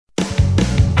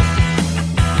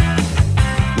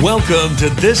Welcome to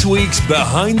this week's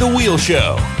Behind the Wheel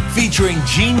Show, featuring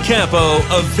Gene Capo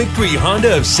of Victory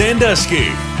Honda of Sandusky.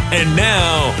 And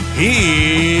now,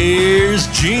 here's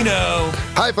Gino.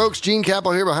 Hi, folks. Gene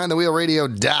Capo here,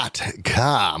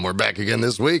 BehindTheWheelRadio.com. We're back again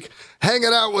this week, hanging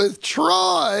out with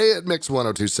Troy at Mix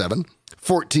 1027,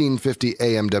 1450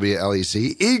 AM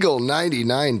WLEC, Eagle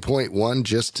 99.1,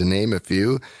 just to name a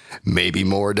few. Maybe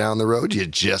more down the road. You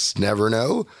just never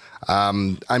know.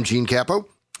 I'm Gene Capo.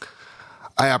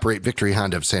 I operate Victory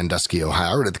Honda of Sandusky,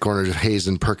 Ohio, right at the corner of Hayes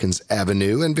and Perkins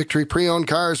Avenue, and Victory Pre-Owned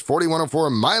Cars,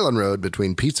 4104 Milan Road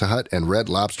between Pizza Hut and Red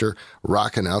Lobster,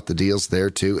 rocking out the deals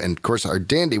there, too. And, of course, our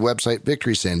dandy website,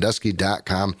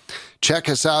 victorysandusky.com. Check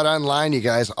us out online, you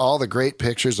guys. All the great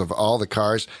pictures of all the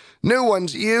cars, new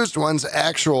ones, used ones,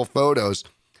 actual photos,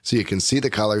 so you can see the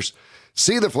colors,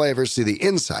 see the flavors, see the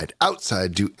inside,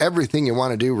 outside, do everything you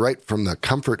want to do right from the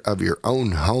comfort of your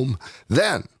own home.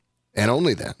 Then, and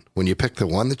only then, when you pick the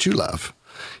one that you love,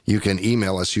 you can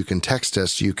email us, you can text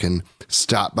us, you can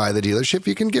stop by the dealership,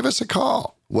 you can give us a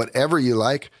call. Whatever you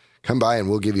like, come by and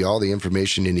we'll give you all the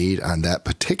information you need on that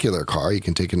particular car. You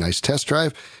can take a nice test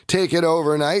drive, take it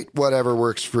overnight, whatever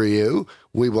works for you.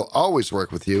 We will always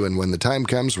work with you, and when the time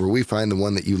comes where we find the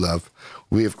one that you love,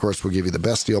 we, of course, will give you the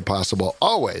best deal possible,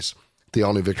 always, the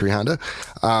all-new Victory Honda.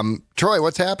 Troy,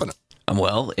 what's happening?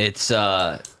 Well, it's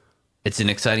an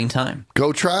exciting time.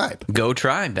 Go Tribe. Go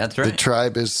Tribe, that's right. The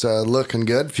Tribe is looking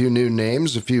good. A few new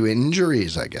names, a few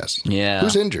injuries, I guess. Yeah.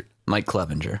 Who's injured? Mike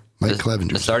Clevenger.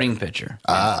 Clevenger. The starting pitcher.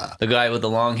 Ah. The guy with the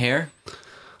long hair.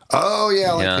 Oh,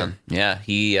 yeah, I like him. Yeah,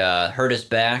 he hurt his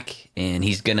back, and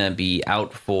he's going to be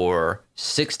out for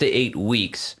 6 to 8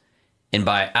 weeks. And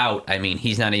by out, I mean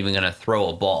he's not even going to throw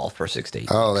a ball for 6 to 8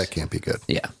 weeks. Oh, that can't be good.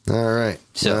 Yeah. All right.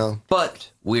 So, but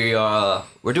we're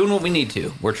doing what we need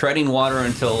to. We're treading water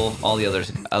until all the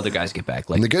other guys get back.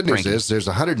 Like and the good news Frankie. is there's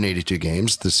 182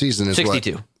 games. The season is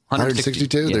 62. what?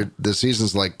 162? Yeah. The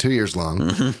season's like 2 years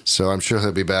long. So I'm sure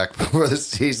he'll be back before the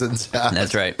season's out.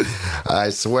 That's right. I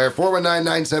swear.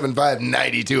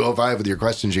 419-975-9205 with your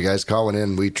questions, you guys. Calling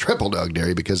in. We triple dog dare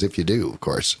you, because if you do, of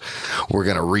course, we're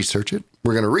going to research it.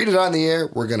 We're going to read it on the air.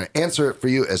 We're going to answer it for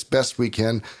you as best we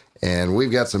can. And we've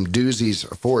got some doozies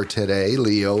for today.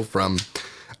 Leo from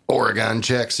Oregon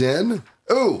checks in.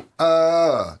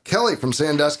 Kelly from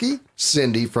Sandusky.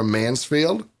 Cindy from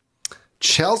Mansfield.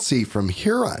 Chelsea from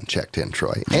Huron checked in,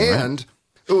 Troy. And,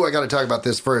 I got to talk about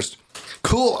this first.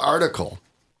 Cool article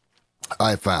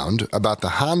I found about the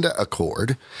Honda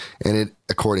Accord. And it,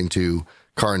 according to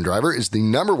Car and Driver, is the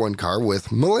number one car with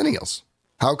millennials.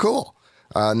 How cool.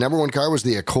 Number one car was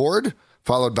the Accord,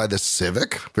 followed by the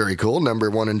Civic. Very cool.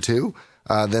 Number 1 and 2.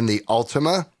 Then the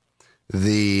Altima,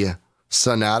 the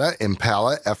Sonata,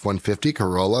 Impala, F-150,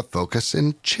 Corolla, Focus,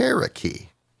 and Cherokee.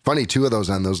 Funny, 2 of those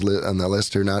on the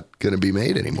list are not going to be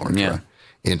made anymore. Yeah.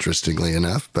 Interestingly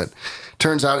enough. But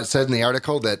turns out it said in the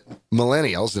article that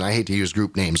millennials, and I hate to use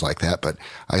group names like that, but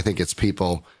I think it's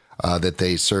people that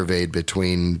they surveyed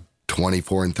between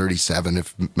 24 and 37,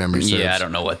 if memory serves. Yeah, I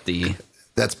don't know what the...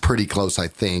 That's pretty close, I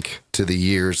think, to the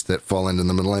years that fall into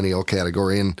the millennial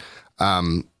category. And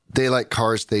they like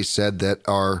cars, they said, that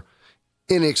are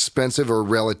inexpensive or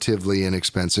relatively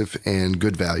inexpensive and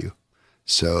good value.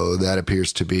 So that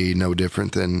appears to be no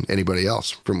different than anybody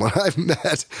else from what I've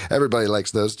met. Everybody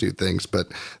likes those two things, but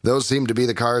those seem to be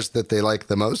the cars that they like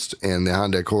the most. And the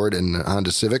Honda Accord and the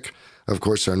Honda Civic, of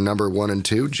course, are number 1 and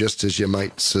 2, just as you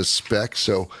might suspect.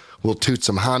 So we'll toot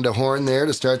some Honda horn there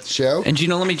to start the show. And,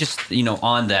 let me just,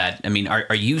 on that, I mean,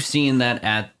 are you seeing that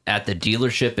at the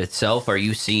dealership itself? Are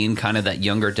you seeing kind of that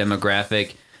younger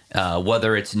demographic,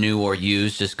 whether it's new or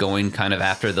used, just going kind of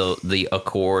after the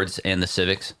Accords and the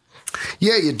Civics?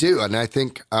 Yeah, you do. And I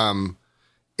think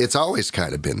it's always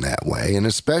kind of been that way. And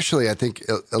especially, I think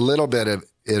a little bit of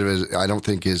it is, I don't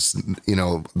think is,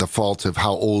 the fault of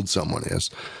how old someone is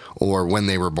or when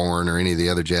they were born or any of the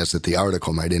other jazz that the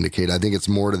article might indicate. I think it's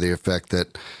more to the effect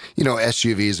that,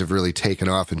 SUVs have really taken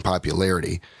off in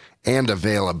popularity and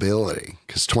availability.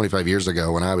 Because 25 years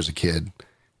ago when I was a kid,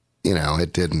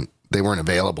 they weren't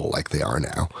available like they are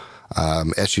now.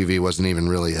 SUV wasn't even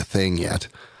really a thing yet.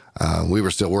 We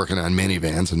were still working on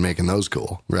minivans and making those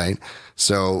cool, right?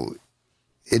 So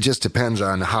it just depends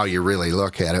on how you really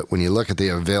look at it. When you look at the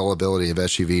availability of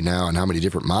SUV now and how many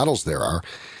different models there are,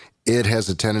 it has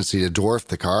a tendency to dwarf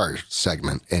the car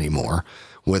segment anymore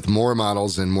with more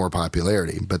models and more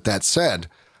popularity. But that said,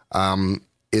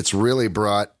 it's really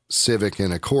brought Civic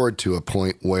and Accord to a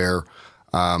point where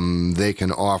they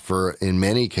can offer, in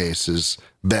many cases,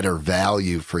 better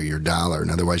value for your dollar. And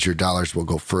otherwise, your dollars will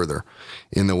go further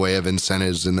in the way of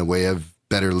incentives, in the way of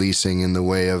better leasing, in the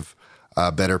way of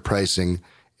better pricing.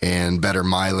 and better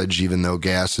mileage, even though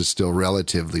gas is still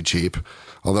relatively cheap.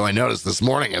 Although I noticed this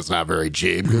morning it's not very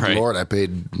cheap. Good Lord,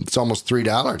 it's almost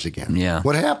 $3 again. Yeah.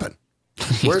 What happened?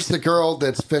 Where's the girl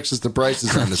that fixes the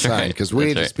prices on the sign? Because we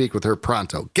need to speak with her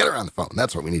pronto. Get her on the phone.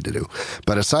 That's what we need to do.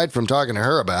 But aside from talking to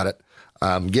her about it,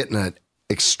 getting an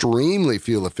extremely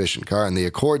fuel-efficient car, and the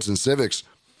Accords and Civics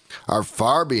are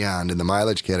far beyond in the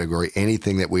mileage category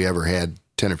anything that we ever had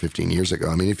 10 or 15 years ago.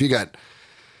 I mean,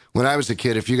 when I was a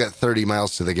kid, if you got 30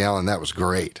 miles to the gallon, that was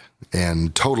great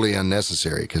and totally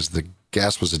unnecessary because the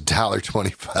gas was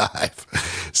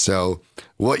 $1.25. So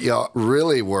what you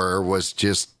really were was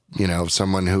just,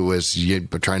 someone who was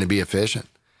trying to be efficient.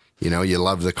 You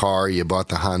loved the car, you bought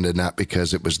the Honda not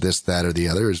because it was this, that, or the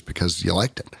other, it's because you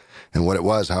liked it. And what it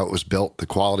was, how it was built, the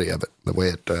quality of it, the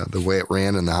way it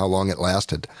ran, and how long it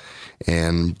lasted.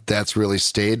 And that's really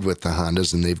stayed with the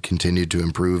Hondas, and they've continued to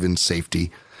improve in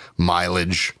safety,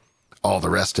 mileage, all the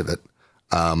rest of it.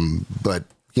 But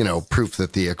proof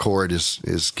that the Accord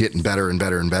is getting better and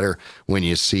better and better when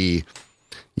you see,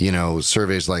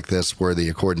 surveys like this where the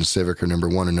Accord and Civic are number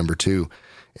 1 and number 2,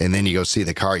 and then you go see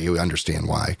the car, you understand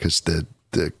why, because the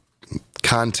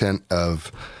content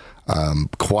of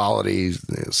quality,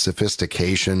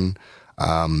 sophistication,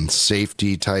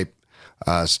 safety type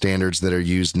standards that are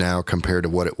used now compared to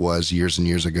what it was years and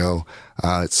years ago,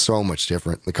 it's so much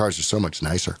different. The cars are so much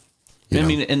nicer. I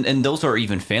mean, and those are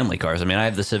even family cars. I mean, I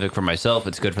have the Civic for myself.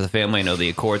 It's good for the family. I know the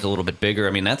Accord's a little bit bigger.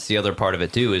 I mean, that's the other part of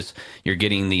it, too, is you're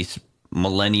getting these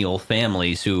millennial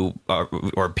families who are,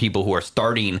 or people who are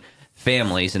starting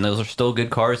families, and those are still good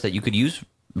cars that you could use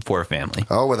for a family.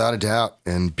 Oh, without a doubt.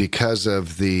 And because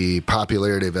of the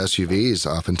popularity of SUVs,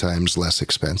 oftentimes less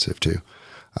expensive, too.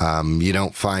 You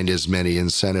don't find as many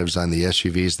incentives on the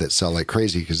SUVs that sell like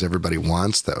crazy because everybody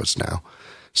wants those now.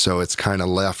 So it's kind of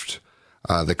left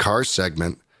the car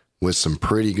segment with some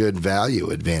pretty good value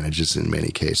advantages in many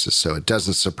cases. So it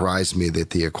doesn't surprise me that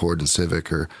the Accord and Civic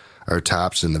are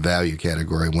tops in the value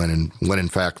category when in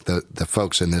fact the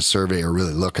folks in this survey are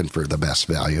really looking for the best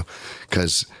value,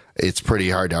 because it's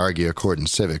pretty hard to argue Accord and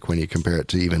Civic when you compare it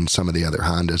to even some of the other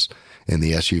Hondas and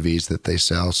the SUVs that they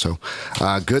sell. So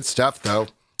good stuff, though.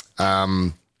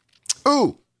 Do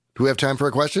we have time for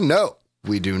a question? No,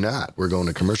 we do not. We're going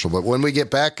to commercial. But when we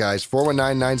get back, guys,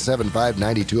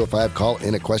 419-975-9205, call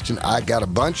in a question. I got a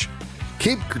bunch.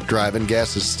 Keep driving.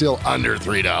 Gas is still under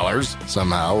 $3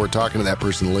 somehow. We're talking to that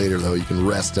person later, though. You can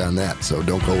rest on that, so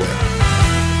don't go away.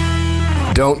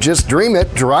 Don't just dream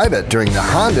it, drive it during the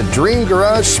Honda Dream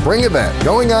Garage Spring Event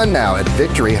going on now at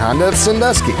Victory Honda of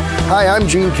Sandusky. Hi, I'm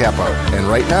Gene Capo, and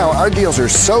right now our deals are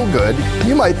so good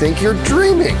you might think you're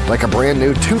dreaming. Like a brand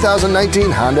new 2019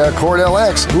 Honda Accord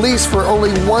LX lease for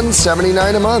only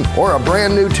 $179 a month, or a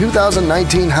brand new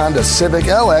 2019 Honda Civic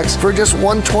LX for just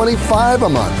 $125 a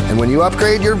month. And when you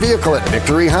upgrade your vehicle at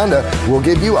Victory Honda, we'll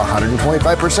give you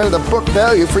 125% of the book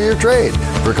value for your trade.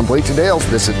 For complete details,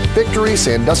 visit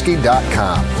victorysandusky.com.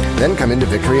 Then come into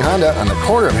Victory Honda on the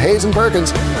corner of Hayes and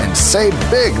Perkins and save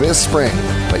big this spring.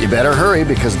 But you better hurry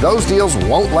because those deals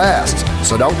won't last.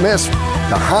 So don't miss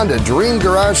the Honda Dream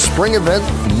Garage Spring Event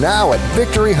now at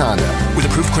Victory Honda. With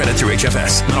approved credit through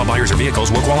HFS, not all buyers or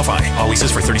vehicles will qualify. All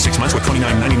leases for 36 months with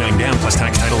 $29.99 down plus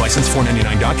tax, title, license,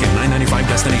 $4.99 dock, and $9.95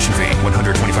 destination fee.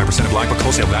 125% of Black Book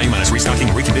wholesale value minus restocking,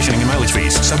 reconditioning, and mileage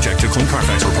fees. Subject to clean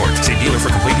Carfax report. See dealer for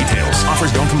complete details.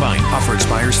 Offers don't combine. Offer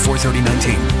expires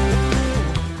 4/30/19.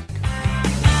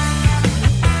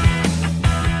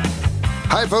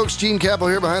 Hi, folks. Gene Capo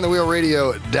here,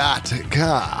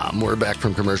 BehindTheWheelRadio.com. We're back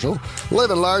from commercial.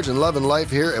 Living large and loving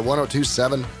life here at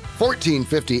 102.7,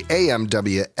 1450 AM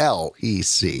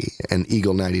WLEC and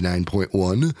Eagle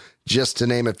 99.1. Just to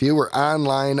name a few, we're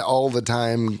online all the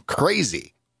time,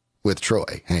 crazy, with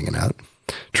Troy hanging out.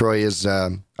 Troy is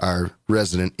our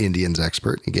resident Indians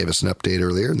expert. He gave us an update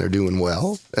earlier, and they're doing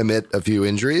well amid a few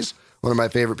injuries. One of my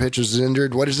favorite pitchers is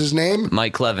injured. What is his name?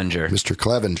 Mike Clevenger. Mr.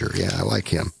 Clevenger. Yeah, I like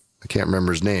him. I can't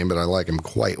remember his name, but I like him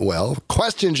quite well.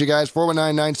 Questions, you guys,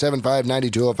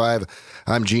 419-975-9205.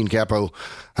 I'm Gene Capo.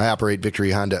 I operate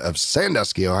Victory Honda of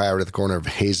Sandusky, Ohio, at the corner of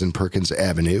Hayes and Perkins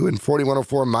Avenue and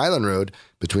 4104 Milan Road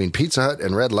between Pizza Hut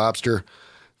and Red Lobster.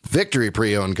 Victory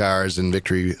Pre-Owned Cars and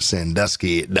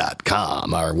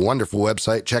VictorySandusky.com, our wonderful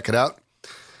website. Check it out.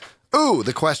 Ooh,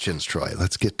 the questions, Troy.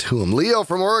 Let's get to them. Leo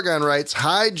from Oregon writes,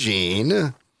 Hi,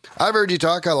 Gene. I've heard you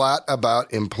talk a lot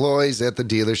about employees at the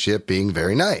dealership being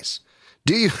very nice.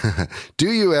 Do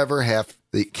you ever have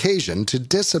the occasion to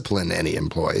discipline any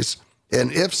employees?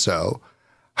 And if so,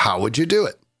 how would you do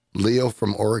it? Leo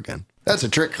from Oregon. That's a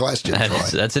trick question, Troy.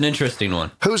 That's an interesting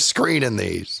one. Who's screening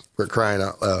these? We're crying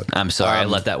out loud. I'm sorry, I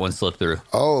let that one slip through.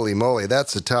 Holy moly,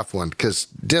 that's a tough one because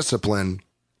discipline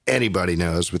anybody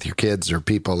knows with your kids or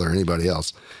people or anybody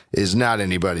else is not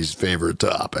anybody's favorite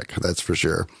topic. That's for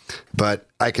sure. But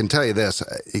I can tell you this,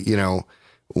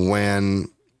 when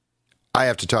I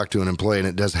have to talk to an employee, and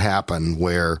it does happen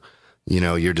where,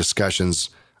 your discussions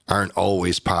aren't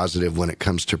always positive when it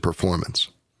comes to performance.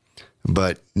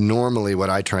 But normally what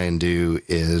I try and do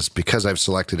is, because I've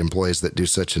selected employees that do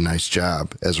such a nice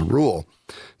job, as a rule,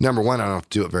 number one, I don't have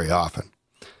to do it very often.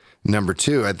 Number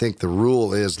two, I think the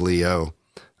rule is, Leo,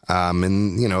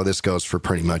 and this goes for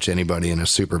pretty much anybody in a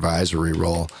supervisory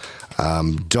role,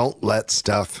 don't let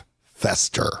stuff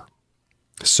fester.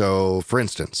 So, for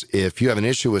instance, if you have an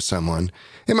issue with someone,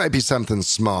 it might be something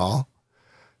small,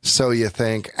 so you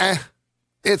think,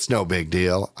 it's no big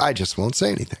deal, I just won't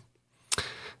say anything.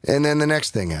 And then the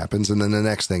next thing happens, and then the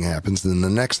next thing happens, and then the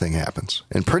next thing happens.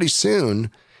 And pretty soon, you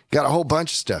got a whole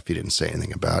bunch of stuff you didn't say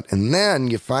anything about. And then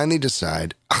you finally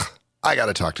decide, I got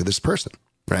to talk to this person,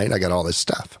 right? I got all this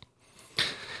stuff.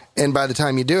 And by the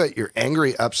time you do it, you're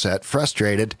angry, upset,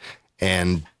 frustrated,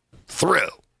 and through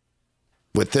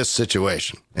with this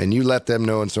situation. And you let them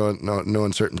know in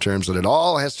certain terms that it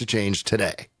all has to change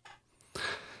today.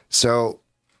 So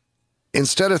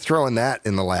instead of throwing that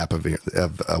in the lap of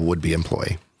a would-be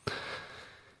employee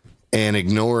and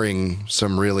ignoring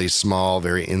some really small,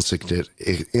 very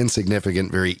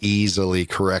insignificant, very easily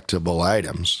correctable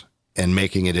items and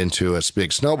making it into a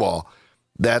big snowball,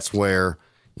 that's where,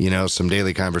 some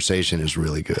daily conversation is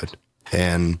really good.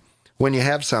 And when you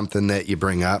have something that you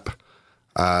bring up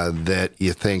that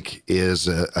you think is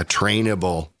a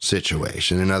trainable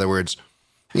situation, in other words,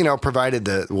 provided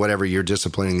that whatever you're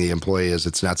disciplining the employee is,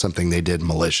 it's not something they did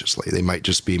maliciously. They might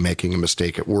just be making a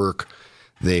mistake at work.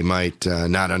 They might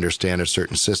not understand a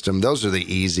certain system. Those are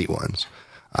the easy ones.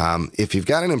 If you've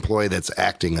got an employee that's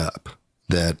acting up,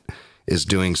 that is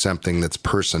doing something that's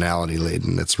personality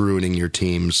laden, that's ruining your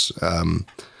team's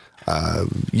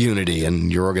unity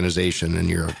and your organization, and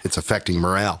it's affecting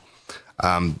morale,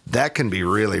 that can be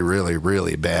really, really,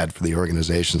 really bad for the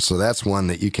organization. So that's one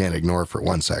that you can't ignore for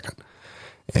 1 second.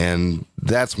 And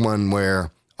that's one where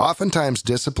oftentimes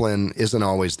discipline isn't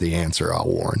always the answer, I'll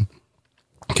warn.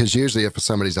 Because usually if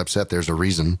somebody's upset, there's a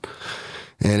reason.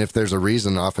 And if there's a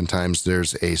reason, oftentimes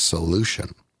there's a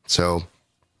solution. So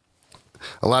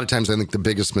a lot of times I think the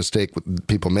biggest mistake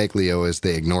people make, Leo, is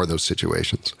they ignore those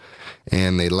situations.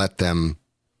 And they let them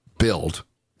build,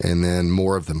 and then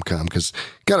more of them come. Because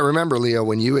you got to remember, Leo,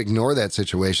 when you ignore that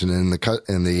situation and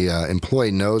the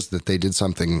employee knows that they did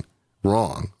something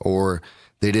wrong, or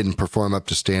they didn't perform up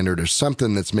to standard, or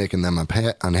something that's making them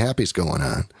unhappy is going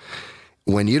on,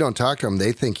 when you don't talk to them,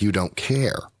 they think you don't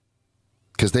care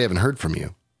because they haven't heard from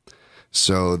you.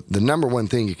 So the number one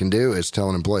thing you can do is tell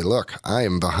an employee, look, I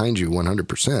am behind you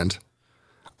 100%.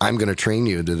 I'm going to train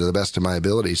you to the best of my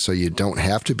ability so you don't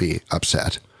have to be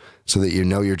upset, so that you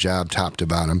know your job top to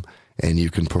bottom and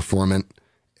you can perform it,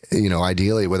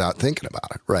 ideally without thinking about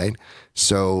it, right?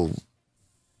 So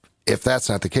if that's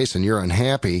not the case and you're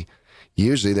unhappy,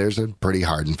 usually there's a pretty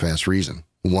hard and fast reason,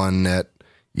 one that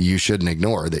you shouldn't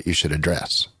ignore, that you should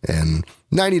address. And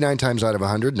 99 times out of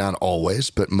 100, not always,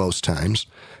 but most times,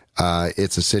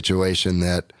 it's a situation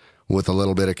that with a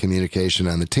little bit of communication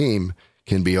on the team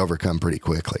can be overcome pretty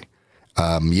quickly.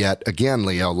 Yet again,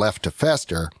 Leo, left to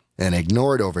fester and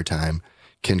ignored over time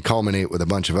can culminate with a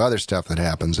bunch of other stuff that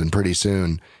happens. And pretty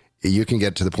soon you can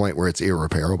get to the point where it's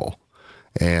irreparable.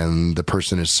 And the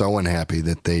person is so unhappy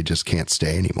that they just can't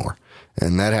stay anymore.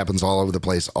 And that happens all over the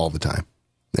place all the time.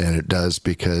 And it does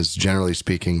because, generally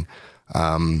speaking,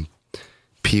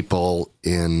 people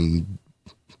in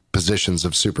positions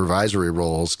of supervisory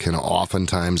roles can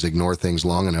oftentimes ignore things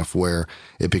long enough where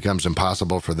it becomes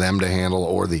impossible for them to handle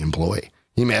or the employee.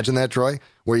 Can you imagine that, Troy?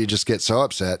 Where you just get so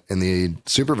upset and the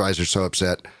supervisor's so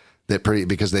upset that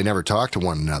because they never talk to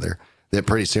one another, that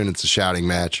pretty soon it's a shouting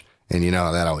match, and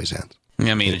how that always ends.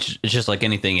 I mean, it's just like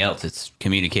anything else. It's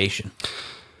communication.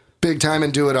 Big time,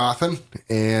 and do it often.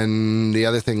 And the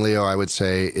other thing, Leo, I would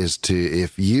say is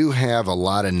if you have a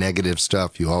lot of negative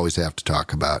stuff you always have to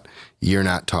talk about, you're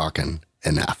not talking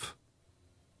enough.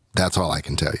 That's all I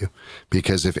can tell you.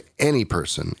 Because if any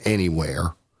person,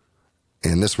 anywhere,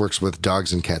 and this works with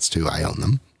dogs and cats too, I own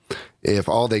them, if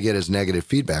all they get is negative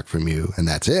feedback from you and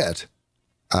that's it,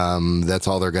 that's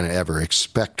all they're going to ever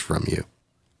expect from you.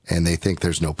 And they think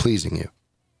there's no pleasing you,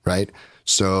 right?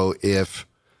 So if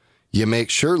you make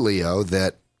sure, Leo,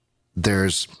 that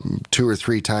there's 2 or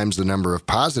 3 times the number of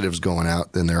positives going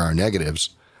out than there are negatives,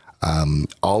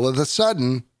 all of a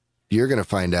sudden, you're going to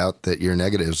find out that your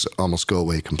negatives almost go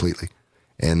away completely,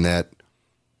 and that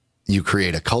you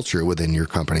create a culture within your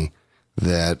company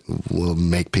that will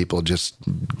make people just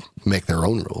make their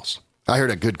own rules. I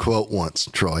heard a good quote once,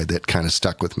 Troy, that kind of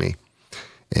stuck with me.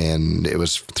 And it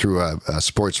was through a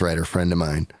sports writer friend of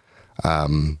mine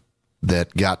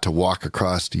that got to walk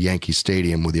across Yankee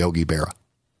Stadium with Yogi Berra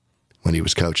when he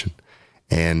was coaching.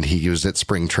 And he was at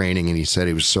spring training, and he said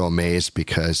he was so amazed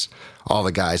because all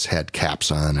the guys had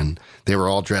caps on, and they were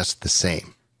all dressed the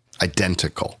same,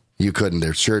 identical. You couldn't,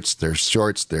 their shirts, their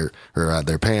shorts, their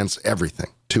pants, everything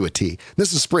to a T.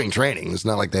 This is spring training. It's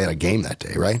not like they had a game that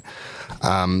day, right?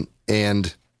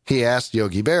 And he asked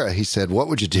Yogi Berra, he said, what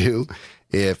would you do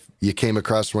if you came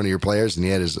across one of your players and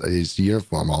he had his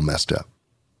uniform all messed up?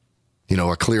 You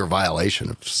know, a clear violation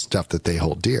of stuff that they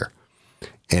hold dear.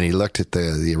 And he looked at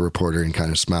the reporter and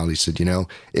kind of smiled. He said, you know,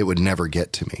 it would never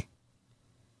get to me.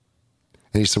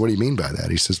 And he said, what do you mean by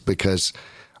that? He says, because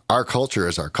our culture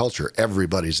is our culture.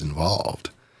 Everybody's involved.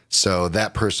 So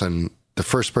that person, the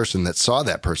first person that saw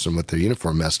that person with their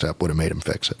uniform messed up would have made him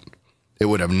fix it. It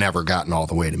would have never gotten all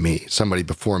the way to me. Somebody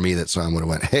before me that saw him would have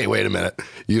went, hey, wait a minute.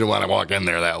 You don't want to walk in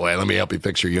there that way. Let me help you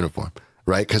fix your uniform,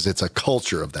 right? Because it's a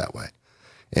culture of that way.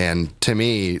 And to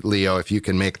me, Leo, if you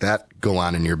can make that go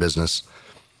on in your business,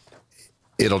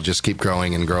 it'll just keep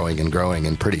growing and growing and growing.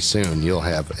 And pretty soon you'll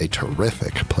have a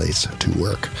terrific place to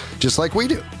work, just like we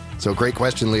do. So great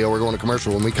question, Leo. We're going to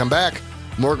commercial. When we come back,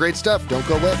 more great stuff. Don't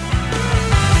go away.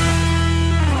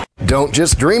 Don't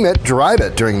just dream it, drive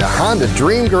it during the Honda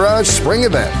Dream Garage Spring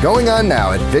Event going on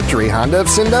now at Victory Honda of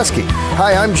Sandusky.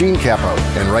 Hi, I'm Gene Capo,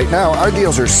 and right now our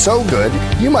deals are so good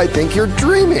you might think you're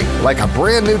dreaming. Like a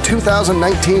brand new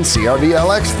 2019 CR-V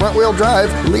LX front-wheel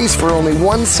drive lease for only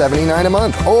 $179 a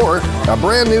month, or a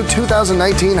brand new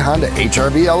 2019 Honda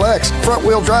HR-V LX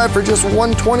front-wheel drive for just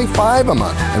 $125 a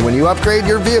month. And when you upgrade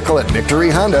your vehicle at Victory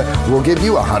Honda, we'll give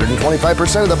you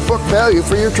 125% of the book value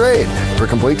for your trade. For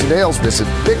complete details, visit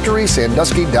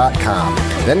VictorySandusky.com.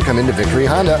 Then come into Victory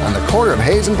Honda on the corner of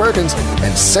Hayes and Perkins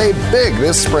and save big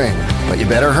this spring. But you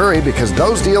better hurry because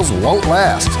those deals won't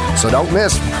last. So don't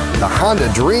miss the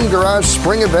Honda Dream Garage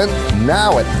Spring Event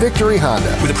now at Victory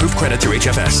Honda. With approved credit through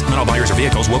HFS, not all buyers or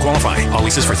vehicles will qualify. All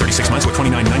leases for 36 months with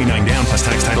 $29.99 down plus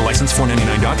tax, title, license,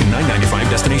 $4.99 dock, and $9.95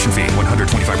 destination fee.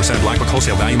 125% of Black Book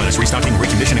wholesale value minus restocking,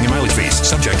 reconditioning, and mileage fees.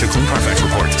 Subject to clean Carfax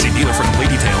report. See dealer for complete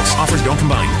details. Offers don't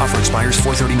combine. Offer expires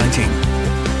 4/30/19.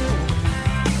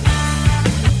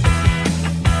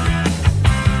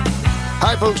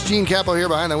 Hi, folks. Gene Capo here,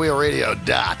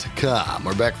 BehindTheWheelRadio.com.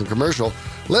 We're back from commercial.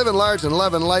 Living large and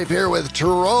loving life here with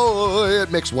Troy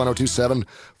at Mix 1027,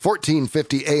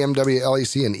 1450 AM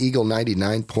WLEC and Eagle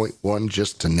 99.1,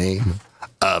 just to name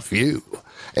a few.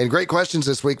 And great questions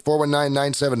this week,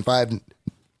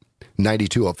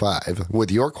 419-975-9205.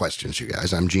 With your questions, you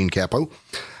guys. I'm Gene Capo.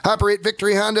 Operate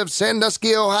Victory Honda of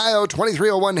Sandusky, Ohio,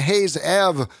 2301 Hayes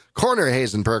Ave, corner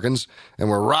Hayes and Perkins. And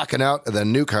we're rocking out the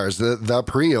new cars, the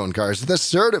pre-owned cars, the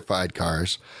certified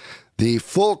cars, the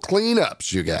full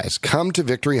cleanups, you guys. Come to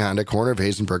Victory Honda, corner of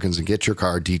Hayes and Perkins, and get your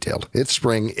car detailed. It's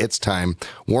spring. It's time.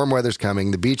 Warm weather's coming.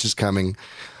 The beach is coming.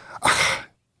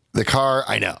 The car,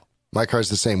 I know. My car's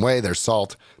the same way. There's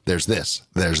salt. There's this.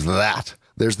 There's that.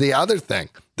 There's the other thing.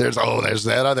 There's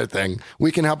that other thing.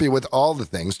 We can help you with all the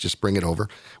things. Just bring it over.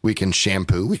 We can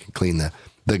shampoo. We can clean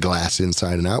the glass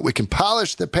inside and out. We can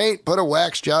polish the paint, put a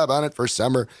wax job on it for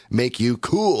summer, make you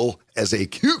cool as a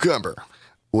cucumber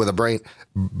with a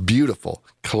beautiful,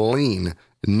 clean,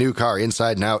 new car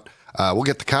inside and out. We'll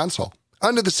get the console.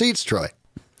 Under the seats, Troy.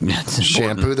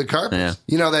 Shampoo the carpets. Yeah.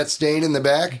 You know that stain in the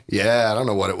back? Yeah, I don't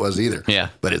know what it was either. Yeah.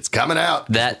 But it's coming out.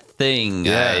 That thing,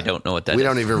 yeah. I don't know what that is. We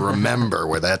don't even remember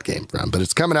where that came from. But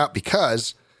it's coming out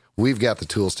because we've got the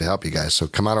tools to help you guys. So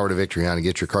come on over to Victory Honda and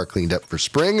get your car cleaned up for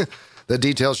spring. The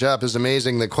detail shop is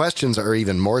amazing. The questions are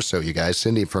even more so, you guys.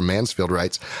 Cindy from Mansfield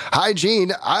writes, Hi,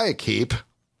 Gene. I keep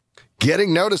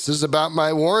getting notices about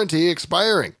my warranty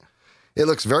expiring. It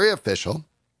looks very official.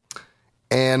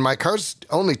 And my car's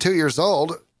only 2 years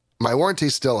old. My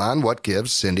warranty's still on. What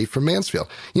gives? Cindy from Mansfield.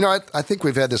 You know, I think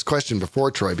we've had this question before,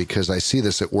 Troy, because I see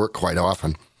this at work quite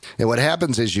often. And what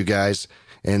happens is, you guys,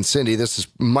 and Cindy,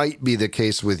 might be the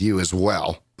case with you as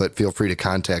well, but feel free to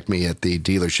contact me at the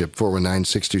dealership,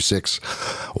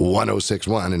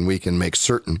 419-626-1061, and we can make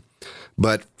certain.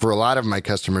 But for a lot of my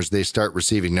customers, they start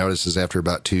receiving notices after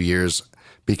about 2 years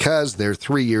because their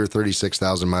 3-year,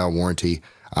 36,000-mile warranty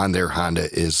on their Honda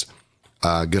is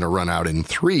going to run out in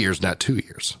 3 years, not 2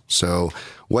 years. So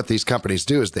what these companies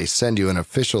do is they send you an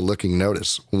official-looking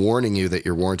notice warning you that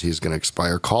your warranty is going to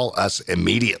expire. Call us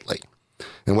immediately.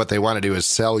 And what they want to do is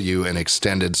sell you an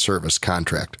extended service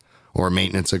contract or a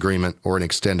maintenance agreement or an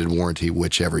extended warranty,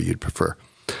 whichever you'd prefer.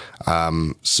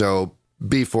 So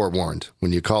be forewarned.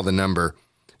 When you call the number,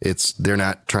 They're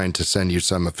not trying to send you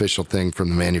some official thing from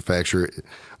the manufacturer.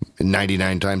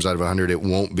 99 times out of 100, it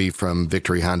won't be from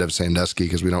Victory Honda of Sandusky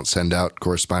because we don't send out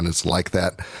correspondence like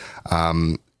that.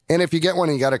 And if you get one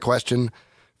and you got a question,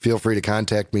 feel free to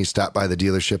contact me. Stop by the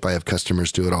dealership. I have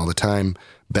customers do it all the time.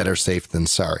 Better safe than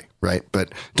sorry, right?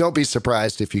 But don't be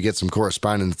surprised if you get some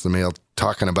correspondence in the mail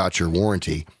talking about your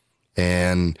warranty.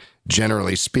 And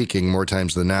generally speaking, more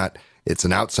times than not, it's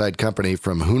an outside company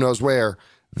from who knows where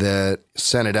that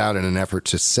sent it out in an effort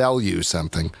to sell you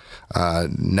something,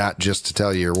 not just to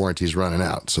tell you your warranty's running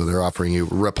out. So they're offering you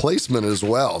replacement as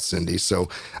well, Cindy. So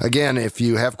again, if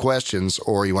you have questions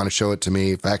or you want to show it to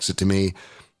me, fax it to me,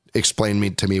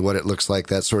 explain to me what it looks like,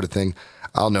 that sort of thing,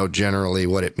 I'll know generally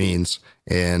what it means.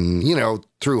 And,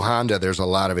 through Honda, there's a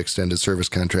lot of extended service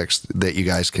contracts that you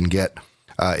guys can get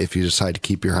if you decide to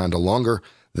keep your Honda longer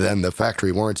than the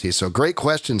factory warranty. So great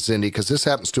question, Cindy, because this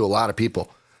happens to a lot of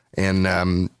people.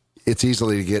 And it's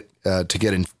easily to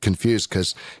get confused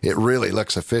because it really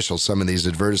looks official, some of these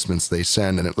advertisements they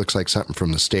send, and it looks like something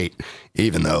from the state,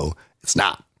 even though it's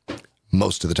not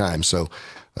most of the time. So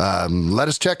let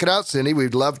us check it out, Cindy.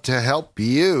 We'd love to help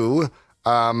you.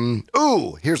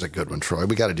 Here's a good one, Troy.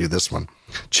 We got to do this one.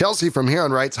 Chelsea from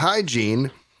Huron writes, "Hi,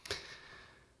 Gene.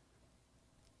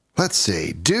 Let's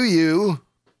see. Do you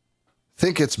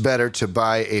think it's better to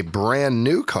buy a brand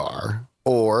new car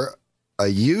or a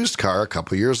used car a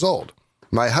couple years old?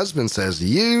 My husband says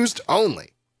used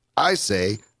only. I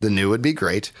say the new would be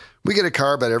great. We get a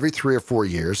car about every 3 or 4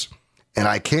 years, and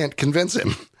I can't convince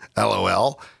him.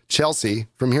 LOL. Chelsea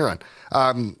from Huron."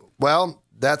 Well,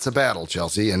 that's a battle,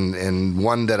 Chelsea, and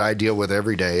one that I deal with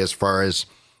every day as far as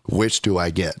which do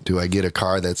I get? Do I get a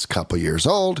car that's a couple years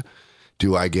old?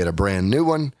 Do I get a brand new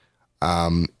one?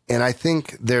 And I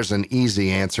think there's an easy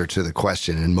answer to the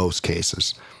question in most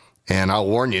cases. And I'll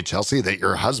warn you, Chelsea, that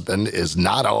your husband is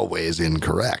not always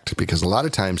incorrect because a lot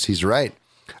of times he's right.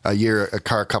 A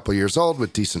car a couple years old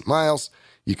with decent miles,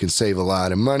 you can save a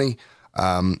lot of money,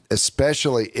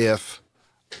 especially if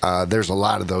there's a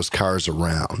lot of those cars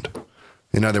around.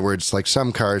 In other words, like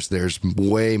some cars, there's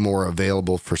way more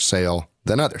available for sale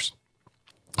than others.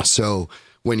 So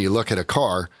when you look at a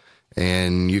car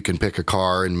and you can pick a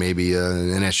car and maybe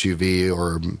an SUV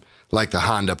or like the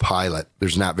Honda Pilot,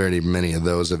 there's not very many of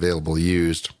those available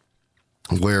used,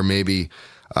 where maybe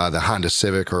the Honda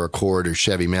Civic or Accord or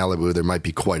Chevy Malibu, there might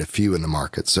be quite a few in the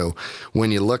market. So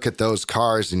when you look at those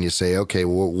cars and you say, okay,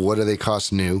 well, what do they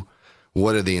cost new?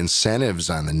 What are the incentives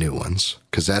on the new ones?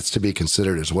 Because that's to be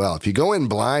considered as well. If you go in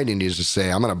blind and you just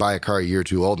say, I'm going to buy a car a year or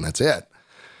two old and that's it,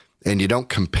 and you don't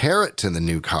compare it to the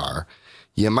new car,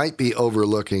 you might be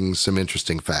overlooking some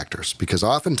interesting factors. Because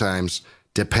oftentimes,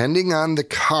 depending on the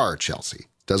car, Chelsea,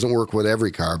 doesn't work with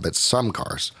every car, but some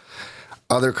cars,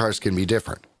 other cars can be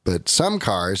different. But some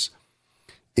cars,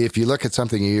 if you look at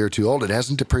something a year or two old, it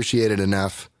hasn't depreciated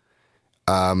enough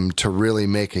to really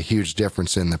make a huge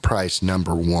difference in the price,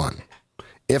 number one.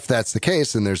 If that's the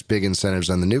case, then there's big incentives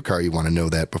on the new car. You want to know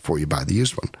that before you buy the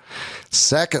used one.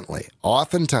 Secondly,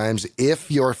 oftentimes,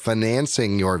 if you're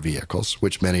financing your vehicles,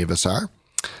 which many of us are,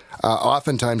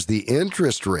 oftentimes the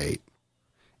interest rate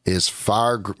is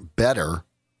far better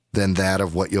than that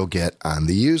of what you'll get on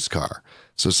the used car.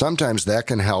 So sometimes that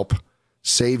can help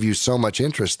save you so much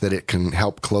interest that it can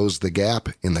help close the gap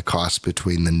in the cost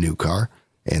between the new car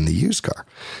and the used car.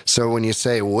 So when you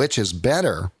say which is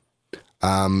better,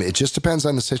 it just depends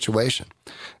on the situation.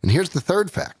 And here's the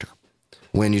third factor.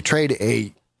 When you trade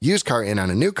a used car in on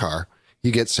a new car,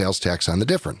 you get sales tax on the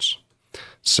difference.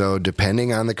 So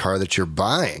depending on the car that you're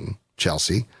buying,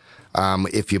 Chelsea,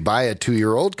 if you buy a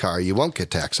 2-year-old car, you won't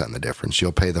get tax on the difference.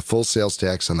 You'll pay the full sales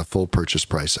tax on the full purchase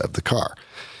price of the car.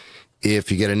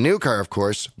 If you get a new car, of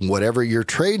course, whatever your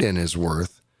trade-in is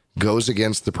worth goes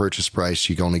against the purchase price.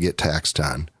 You only get taxed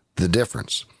on the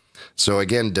difference. So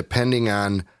again, depending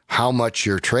on how much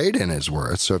your trade-in is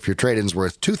worth. So if your trade-in is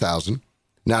worth $2,000,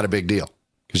 not a big deal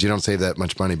because you don't save that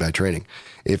much money by trading.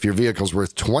 If your vehicle's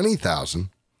worth $20,000,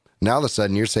 now all of a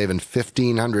sudden you're saving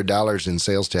 $1,500 in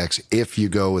sales tax if you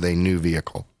go with a new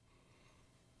vehicle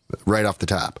right off the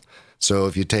top. So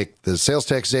if you take the sales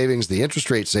tax savings, the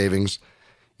interest rate savings,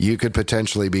 you could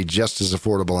potentially be just as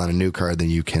affordable on a new car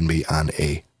than you can be on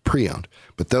a pre-owned.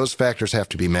 But those factors have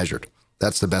to be measured.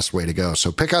 That's the best way to go.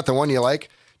 So pick out the one you like.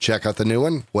 Check out the new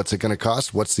one. What's it going to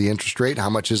cost? What's the interest rate? How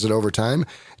much is it over time?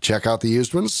 Check out the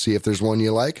used ones. See if there's one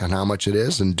you like and how much it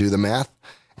is and do the math.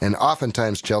 And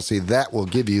oftentimes, Chelsea, that will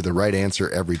give you the right answer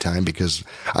every time because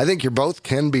I think you both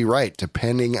can be right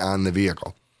depending on the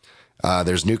vehicle.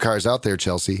 There's new cars out there,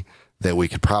 Chelsea, that we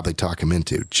could probably talk him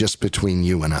into, just between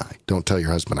you and I. Don't tell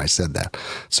your husband I said that.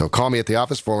 So call me at the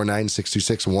office,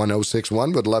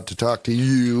 419-626-1061. Would love to talk to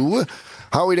you.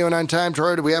 How are we doing on time,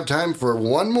 Troy? Do we have time for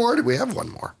one more? Do we have one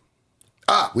more?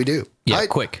 We do. Yeah,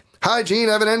 quick. Hi, Gene.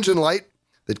 I have an engine light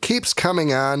that keeps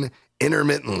coming on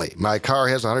intermittently. My car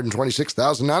has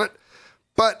 126,000 on it,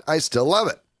 but I still love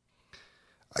it.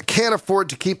 I can't afford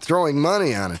to keep throwing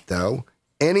money on it, though.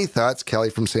 Any thoughts? Kelly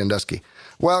from Sandusky.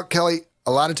 Well, Kelly,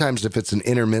 a lot of times if it's an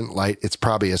intermittent light, it's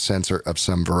probably a sensor of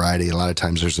some variety. A lot of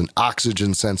times there's an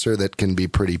oxygen sensor that can be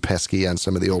pretty pesky on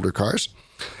some of the older cars.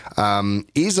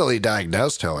 Easily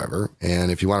diagnosed, however, and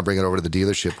if you want to bring it over to the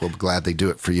dealership, we'll gladly do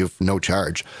it for you for no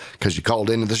charge because you called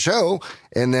into the show.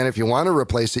 And then if you want to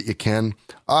replace it, you can.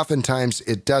 Oftentimes,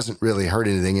 it doesn't really hurt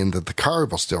anything and that the car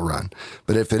will still run.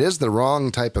 But if it is the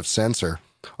wrong type of sensor,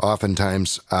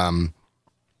 oftentimes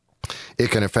it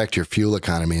can affect your fuel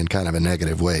economy in kind of a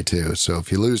negative way, too. So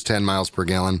if you lose 10 miles per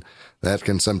gallon, that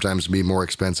can sometimes be more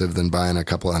expensive than buying a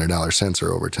couple $100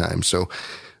 sensor over time. So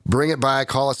bring it by.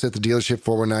 Call us at the dealership,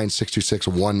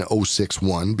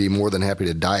 419-626-1061. Be more than happy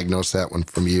to diagnose that one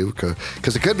from you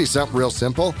because it could be something real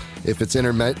simple. If it's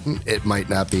intermittent, it might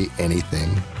not be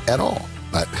anything at all.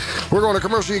 But we're going to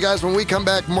commercial, you guys. When we come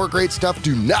back, more great stuff.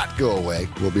 Do not go away.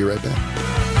 We'll be right back.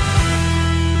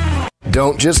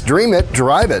 Don't just dream it,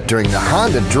 drive it during the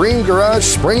Honda Dream Garage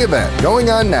Spring Event going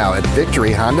on now at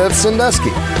Victory Honda of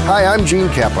Sandusky. Hi, I'm Gene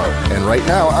Capo, and right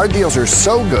now our deals are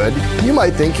so good you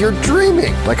might think you're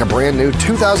dreaming. Like a brand new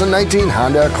 2019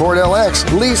 Honda Accord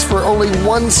LX lease for only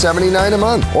 $179 a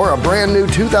month, or a brand new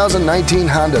 2019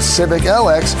 Honda Civic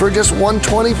LX for just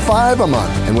 $125 a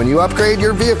month. And when you upgrade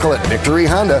your vehicle at Victory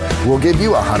Honda, we'll give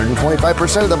you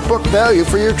 125% of the book value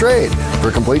for your trade.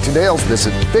 For complete details,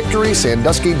 visit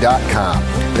victorysandusky.com.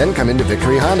 Then come into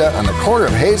Victory Honda on the corner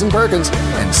of Hayes and Perkins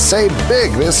and save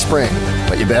big this spring.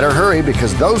 But you better hurry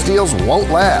because those deals won't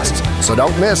last. So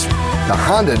don't miss the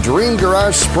Honda Dream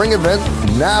Garage Spring Event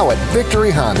now at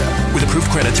Victory Honda. With approved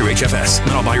credit through HFS,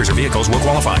 not all buyers or vehicles will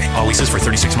qualify. All leases for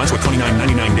 36 months with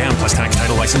 $29.99 down plus tax,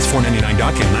 title, license, $499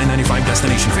 dock, and $995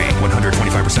 destination fee.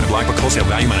 125% of black book wholesale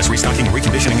value minus restocking,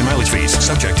 reconditioning, and mileage fees.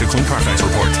 Subject to clean Carfax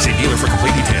report. See dealer for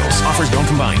complete details. Offers don't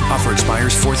combine. Offer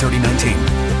expires 4/30/19.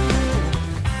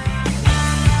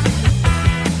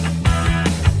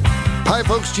 Hi,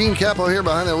 folks. Gene Capo here,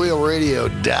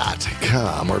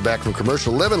 BehindTheWheelRadio.com. We're back from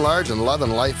commercial, living large and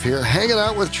loving life here, hanging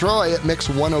out with Troy at Mix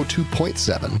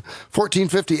 102.7,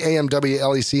 1450 AM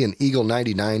WLEC, and Eagle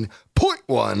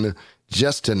 99.1,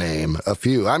 just to name a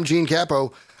few. I'm Gene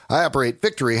Capo. I operate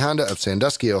Victory Honda of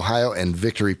Sandusky, Ohio, and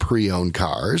Victory Pre-Owned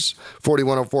Cars,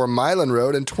 4104 Milan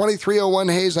Road and 2301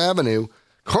 Hayes Avenue,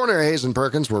 corner of Hayes and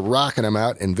Perkins. We're rocking them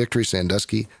out in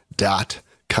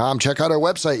victorysandusky.com. Check out our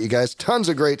website, you guys. Tons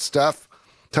of great stuff.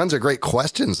 Tons of great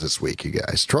questions this week, you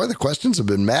guys. Troy, the questions have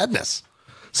been madness.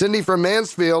 Cindy from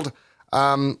Mansfield,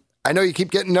 I know you keep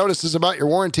getting notices about your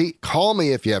warranty. Call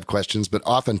me if you have questions, but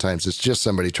oftentimes it's just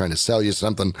somebody trying to sell you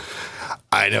something.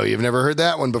 I know you've never heard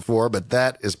that one before, but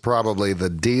that is probably the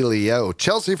dealio.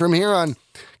 Chelsea from Huron,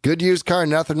 good used car,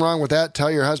 nothing wrong with that.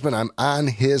 Tell your husband I'm on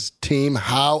his team.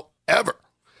 However,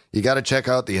 you got to check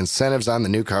out the incentives on the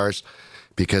new cars,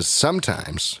 because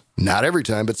sometimes, not every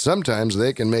time, but sometimes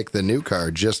they can make the new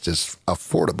car just as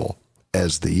affordable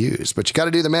as the used. But you got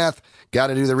to do the math, got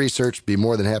to do the research. Be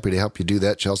more than happy to help you do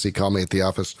that. Chelsea, call me at the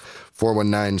office,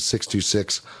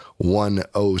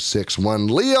 419-626-1061.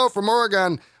 Leo from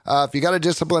Oregon, if you got to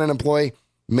discipline an employee,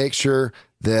 make sure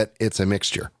that it's a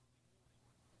mixture.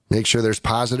 Make sure there's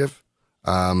positive.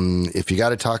 If you got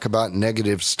to talk about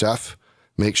negative stuff,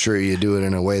 make sure you do it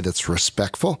in a way that's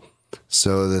respectful,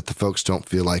 so that the folks don't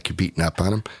feel like you're beating up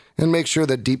on them. And make sure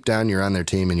that deep down you're on their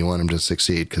team and you want them to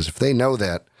succeed. Because if they know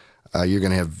that, you're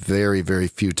going to have very, very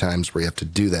few times where you have to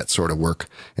do that sort of work.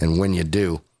 And when you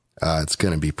do, it's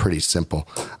going to be pretty simple.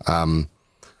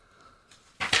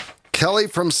 Kelly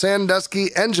from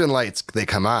Sandusky, engine lights, they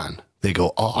come on. They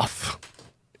go off.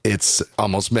 It's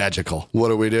almost magical. What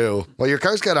do we do? Well, your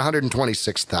car's got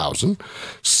 126,000,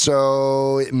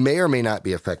 so it may or may not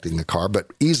be affecting the car, but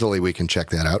easily we can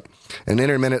check that out. An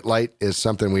intermittent light is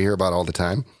something we hear about all the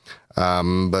time,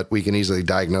 but we can easily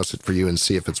diagnose it for you and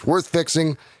see if it's worth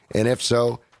fixing, and if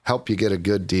so, help you get a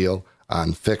good deal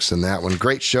on fixing that one.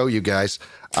 Great show, you guys.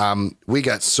 We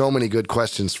got so many good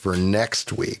questions for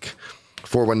next week.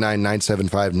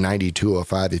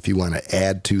 419-975-9205 if you want to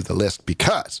add to the list,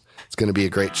 because it's going to be a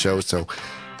great show. So,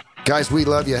 guys, we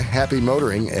love you. Happy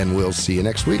motoring, and we'll see you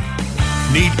next week.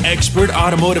 Need expert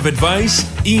automotive advice?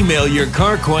 Email your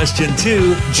car question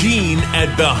to Gene at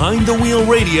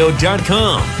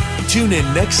BehindTheWheelRadio.com. Tune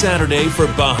in next Saturday for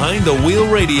Behind the Wheel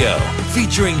Radio,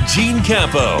 featuring Gene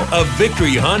Capo of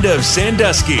Victory Honda of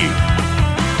Sandusky.